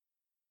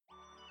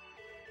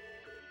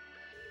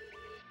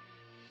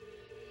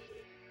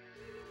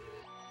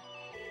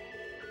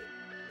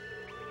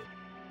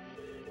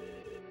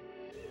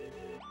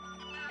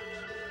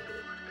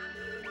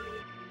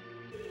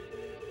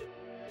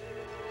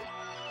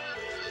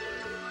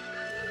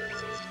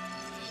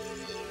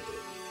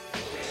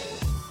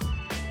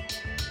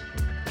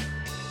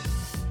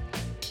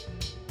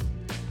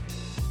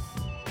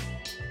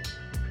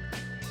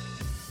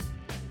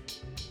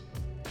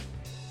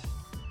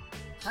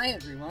Hi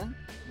everyone,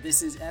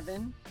 this is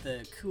Evan,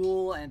 the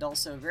cool and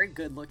also very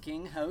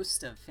good-looking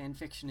host of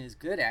Fanfiction is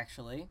Good,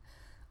 actually.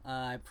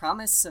 I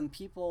promised some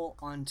people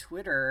on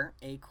Twitter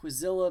a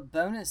Quizilla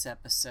bonus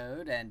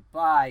episode, and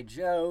by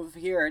Jove,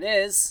 here it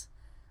is.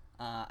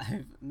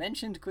 I've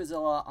mentioned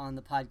Quizilla on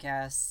the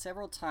podcast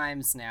several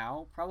times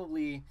now,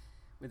 probably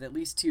with at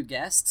least 2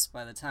 guests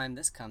by the time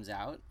this comes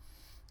out.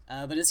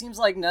 But it seems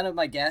like none of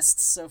my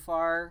guests so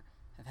far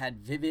have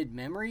had vivid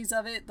memories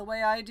of it the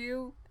way I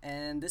do,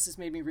 and this has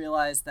made me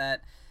realize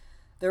that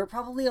there are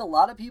probably a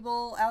lot of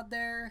people out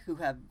there who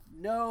have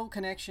no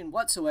connection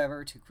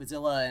whatsoever to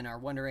Quizilla and are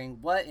wondering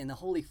what in the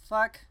holy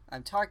fuck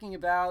I'm talking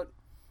about.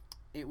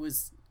 It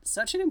was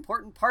such an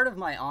important part of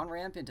my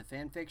on-ramp into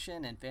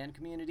fanfiction and fan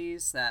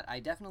communities that I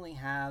definitely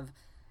have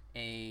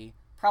a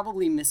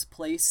probably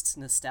misplaced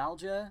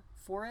nostalgia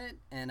for it,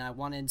 and I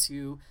wanted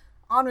to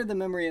honor the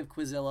memory of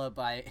Quizilla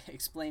by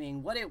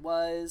explaining what it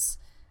was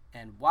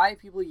and why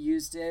people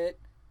used it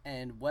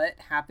and what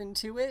happened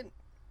to it.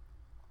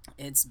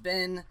 It's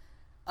been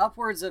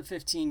upwards of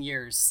 15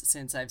 years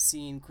since I've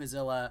seen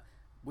Quizilla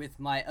with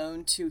my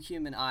own 2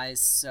 human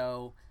eyes,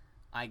 so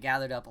I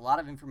gathered up a lot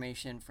of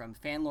information from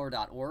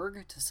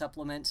fanlore.org to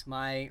supplement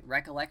my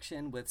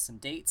recollection with some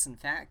dates and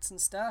facts and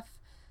stuff.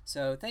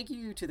 So thank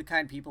you to the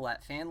kind people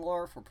at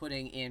Fanlore for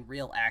putting in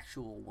real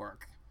actual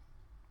work.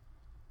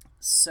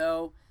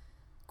 So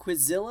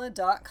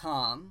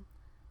Quizilla.com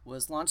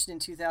was launched in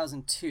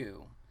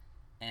 2002,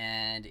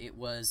 and it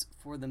was,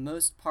 for the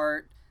most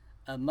part,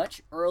 a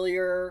much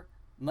earlier,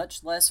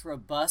 much less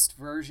robust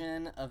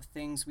version of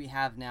things we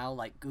have now,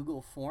 like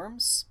Google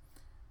Forms.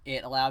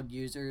 It allowed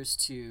users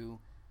to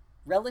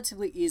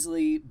relatively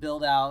easily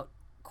build out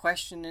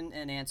question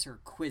and answer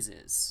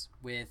quizzes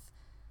with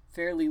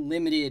fairly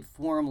limited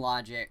form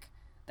logic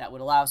that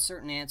would allow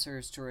certain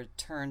answers to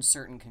return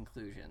certain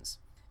conclusions.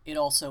 It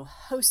also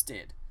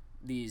hosted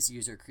these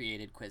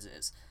user-created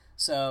quizzes,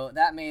 so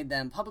that made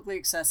them publicly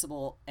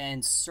accessible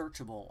and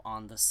searchable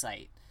on the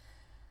site.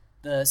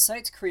 The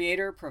site's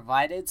creator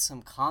provided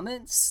some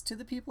comments to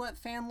the people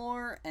at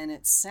Fanlore, and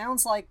it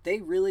sounds like they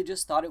really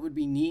just thought it would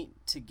be neat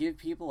to give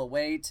people a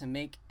way to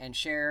make and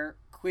share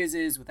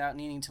quizzes without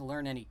needing to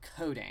learn any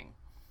coding.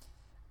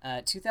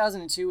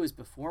 2002 was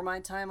before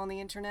my time on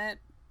the internet,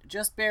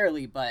 just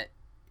barely, but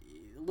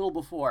a little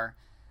before.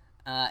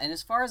 And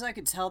as far as I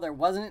could tell, there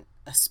wasn't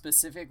a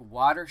specific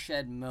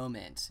watershed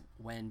moment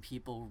when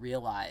people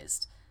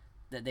realized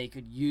that they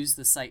could use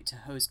the site to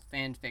host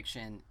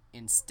fanfiction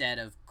instead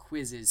of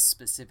quizzes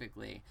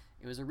specifically.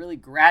 It was a really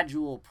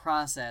gradual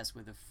process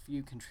with a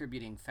few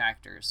contributing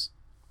factors.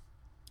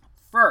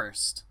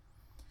 First,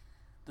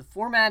 the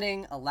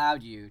formatting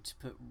allowed you to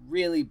put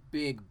really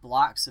big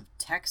blocks of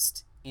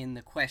text in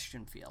the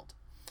question field.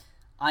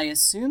 I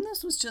assume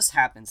this was just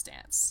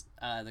happenstance.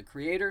 The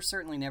creator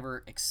certainly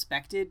never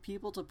expected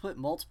people to put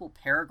multiple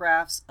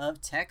paragraphs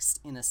of text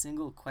in a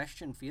single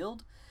question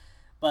field,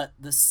 but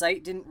the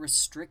site didn't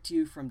restrict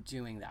you from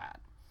doing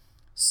that.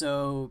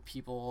 So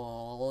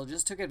people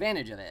just took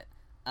advantage of it.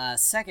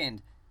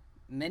 Second,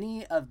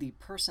 many of the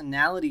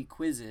personality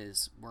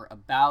quizzes were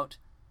about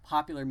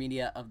popular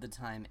media of the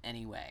time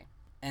anyway,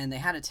 and they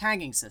had a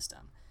tagging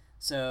system.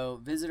 So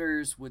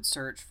visitors would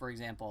search, for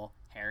example,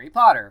 Harry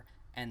Potter,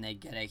 and they'd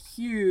get a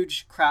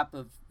huge crop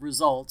of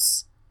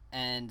results,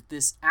 and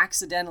this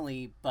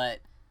accidentally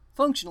but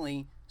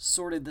functionally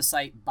sorted the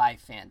site by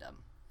fandom.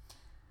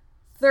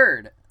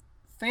 Third,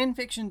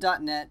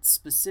 fanfiction.net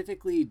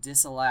specifically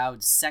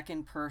disallowed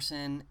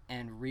second-person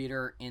and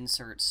reader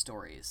insert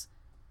stories.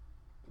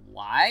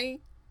 Why?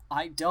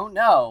 I don't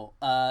know.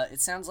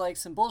 It sounds like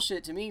some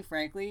bullshit to me,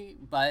 frankly,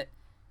 but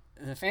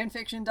the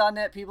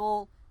fanfiction.net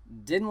people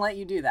didn't let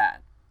you do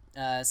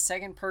that.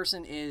 Second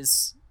person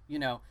is,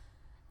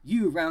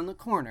 you round the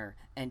corner,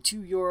 and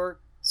to your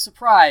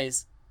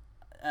surprise,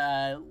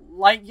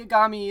 Light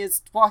Yagami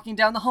is walking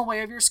down the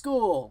hallway of your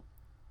school.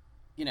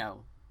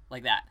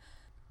 Like that.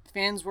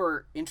 Fans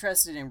were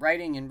interested in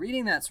writing and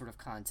reading that sort of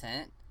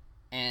content,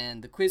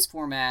 and the quiz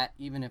format,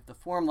 even if the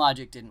form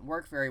logic didn't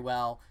work very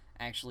well,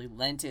 actually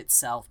lent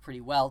itself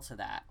pretty well to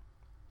that.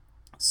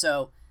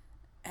 So,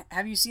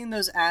 have you seen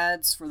those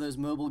ads for those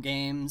mobile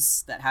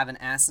games that have an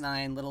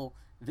asinine little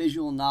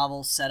visual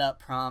novel setup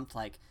prompt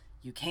like,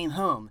 you came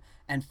home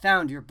and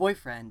found your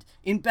boyfriend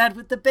in bed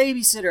with the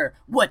babysitter.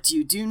 What do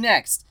you do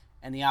next?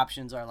 And the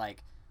options are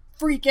like,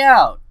 freak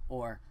out,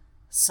 or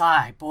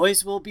sigh,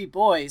 boys will be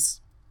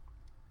boys.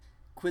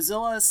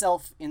 Quizilla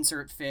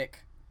self-insert fic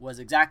was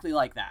exactly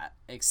like that,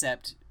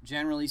 except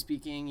generally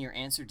speaking, your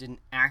answer didn't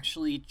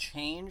actually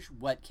change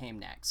what came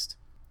next.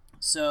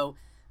 So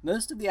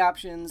most of the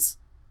options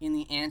in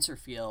the answer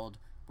field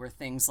were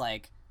things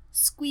like,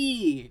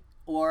 squee,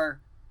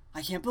 or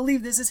I can't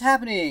believe this is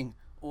happening,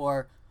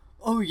 or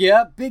oh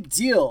yeah, big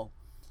deal.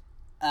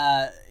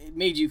 It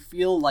made you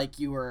feel like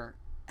you were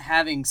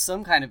having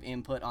some kind of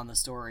input on the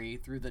story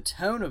through the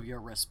tone of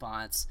your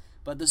response,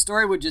 but the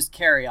story would just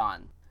carry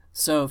on.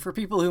 So for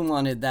people who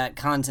wanted that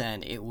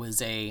content, it was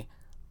a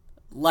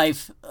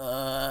life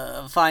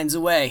finds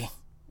a way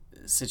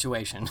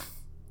situation.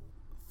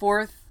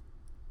 Fourth,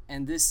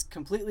 and this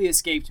completely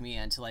escaped me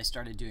until I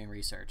started doing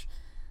research.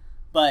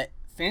 But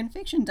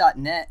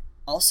fanfiction.net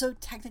also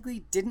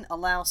technically didn't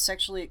allow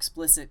sexually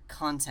explicit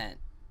content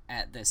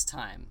at this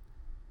time,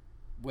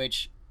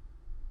 which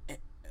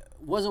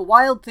was a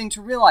wild thing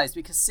to realize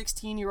because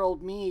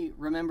 16-year-old me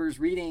remembers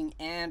reading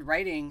and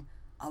writing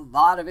a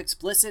lot of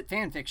explicit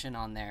fanfiction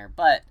on there.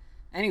 But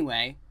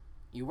anyway,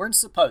 you weren't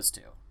supposed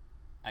to,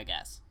 I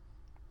guess.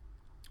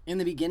 In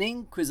the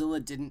beginning,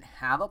 Quizilla didn't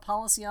have a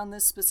policy on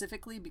this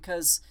specifically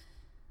because,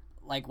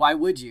 like, why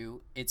would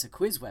you? It's a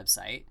quiz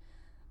website.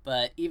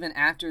 But even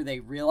after they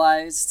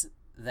realized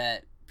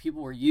that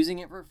people were using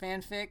it for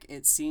fanfic,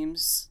 it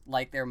seems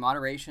like their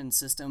moderation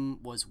system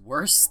was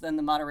worse than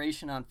the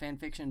moderation on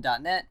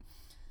fanfiction.net,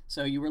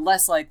 so you were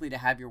less likely to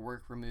have your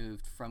work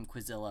removed from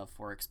Quizilla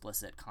for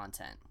explicit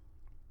content.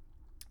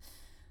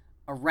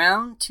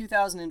 Around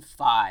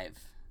 2005,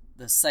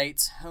 the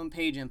site's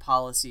homepage and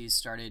policies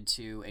started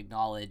to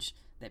acknowledge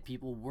that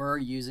people were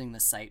using the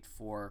site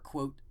for,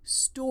 quote,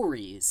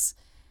 stories.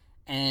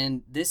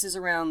 And this is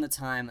around the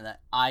time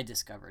that I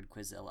discovered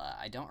Quizilla.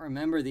 I don't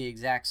remember the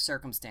exact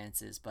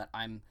circumstances, but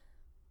I'm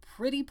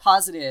pretty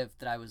positive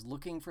that I was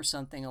looking for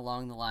something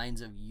along the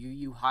lines of Yu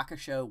Yu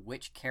Hakusho,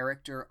 Which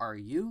Character Are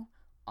You?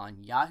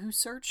 On Yahoo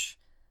search.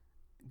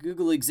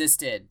 Google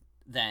existed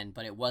then,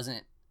 but it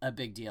wasn't a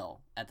big deal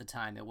at the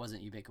time. It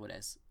wasn't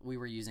ubiquitous. We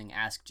were using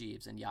Ask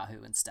Jeeves and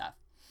Yahoo and stuff.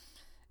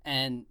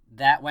 And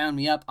that wound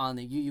me up on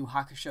the Yu Yu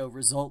Hakusho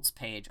results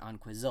page on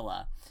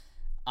Quizilla.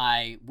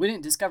 I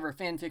wouldn't discover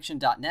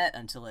fanfiction.net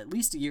until at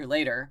least a year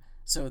later,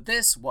 so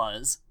this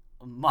was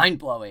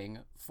mind-blowing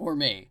for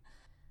me.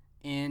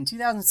 In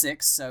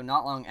 2006, so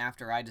not long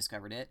after I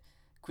discovered it,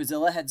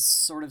 Quizilla had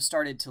sort of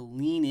started to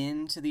lean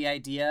into the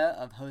idea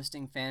of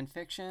hosting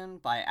fanfiction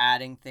by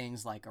adding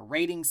things like a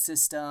rating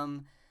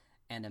system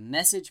and a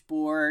message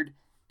board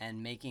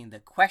and making the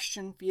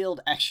question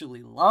field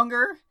actually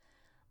longer,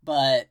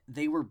 but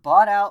they were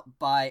bought out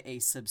by a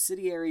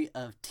subsidiary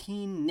of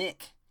Teen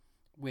Nick,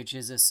 which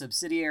is a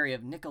subsidiary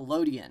of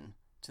Nickelodeon,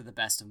 to the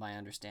best of my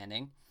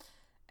understanding,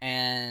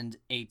 and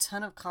a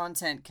ton of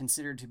content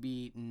considered to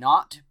be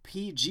not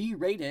PG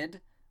rated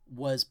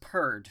was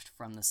purged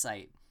from the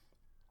site.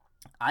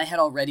 I had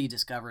already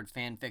discovered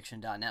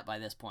fanfiction.net by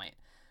this point,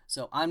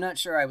 so I'm not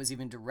sure I was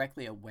even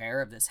directly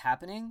aware of this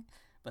happening,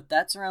 but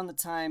that's around the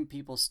time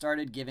people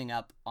started giving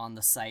up on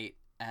the site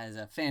as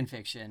a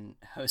fanfiction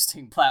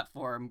hosting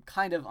platform,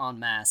 kind of en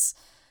masse.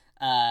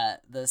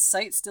 The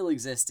site still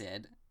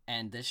existed,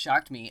 and this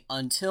shocked me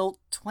until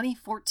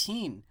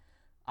 2014.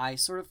 I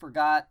sort of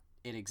forgot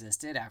it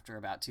existed after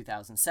about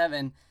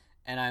 2007,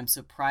 and I'm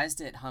surprised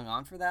it hung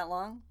on for that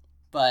long,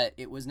 but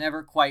it was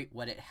never quite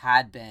what it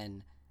had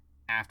been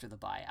after the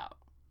buyout.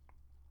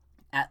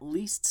 At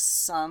least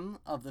some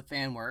of the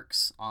fan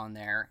works on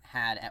there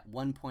had at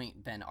one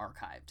point been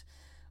archived,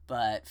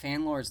 but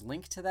Fanlore's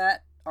link to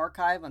that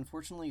archive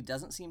unfortunately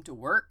doesn't seem to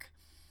work.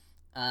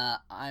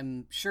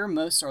 I'm sure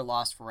most are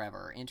lost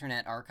forever.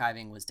 Internet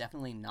archiving was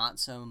definitely not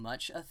so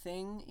much a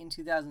thing in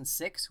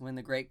 2006 when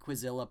the Great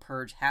Quizilla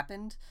Purge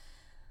happened,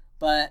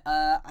 but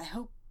I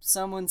hope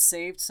someone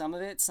saved some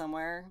of it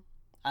somewhere.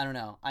 I don't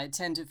know. I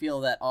tend to feel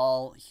that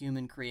all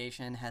human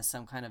creation has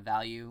some kind of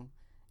value,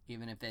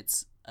 even if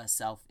it's a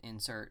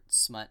self-insert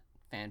smut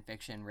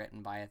fanfiction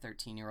written by a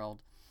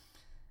 13-year-old.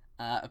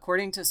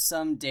 According to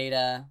some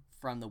data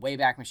from the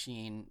Wayback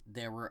Machine,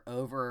 there were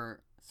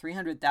over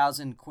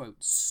 300,000,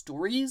 quote,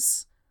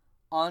 stories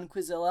on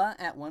Quizilla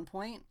at one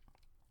point.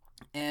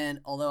 And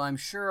although I'm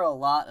sure a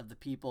lot of the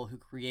people who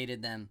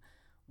created them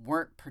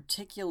weren't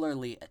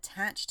particularly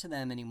attached to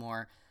them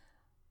anymore,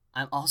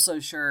 I'm also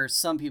sure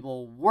some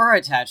people were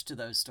attached to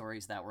those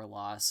stories that were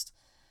lost.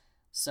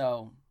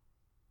 So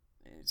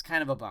it's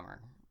kind of a bummer.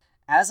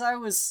 As I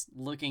was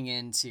looking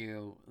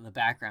into the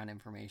background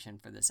information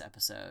for this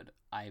episode,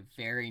 I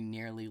very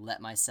nearly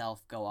let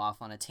myself go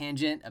off on a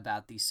tangent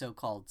about the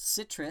so-called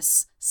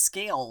citrus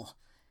scale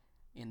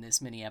in this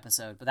mini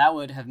episode, but that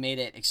would have made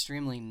it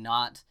extremely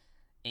not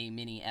a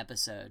mini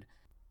episode.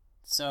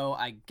 So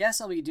I guess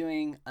I'll be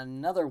doing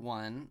another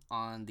one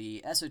on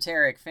the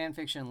esoteric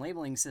fanfiction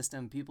labeling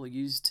system people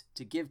used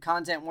to give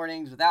content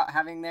warnings without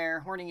having their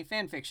horny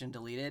fanfiction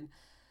deleted.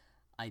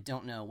 I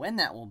don't know when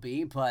that will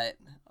be, but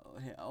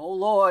oh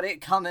lord,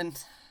 it coming.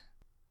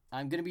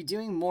 I'm going to be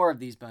doing more of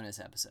these bonus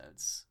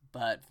episodes,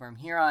 but from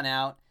here on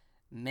out,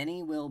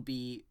 many will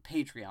be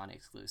Patreon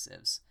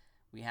exclusives.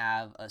 We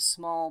have a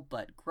small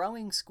but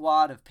growing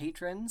squad of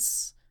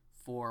patrons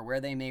for Where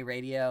They May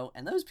Radio,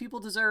 and those people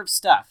deserve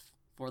stuff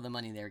for the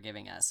money they're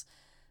giving us.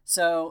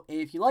 So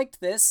if you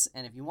liked this,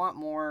 and if you want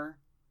more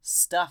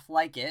stuff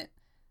like it,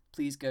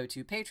 please go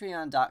to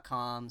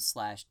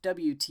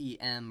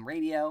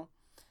patreon.com/WTMradio.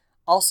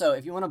 Also,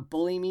 if you want to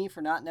bully me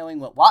for not knowing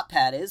what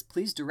Wattpad is,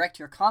 please direct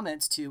your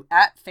comments to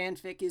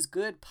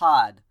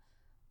 @fanficisgoodpod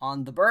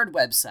on the Bird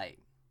website.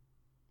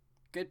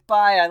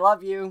 Goodbye, I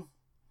love you.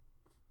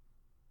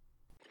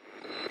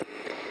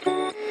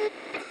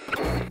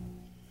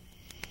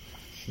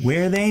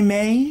 Where They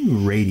May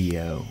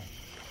Radio.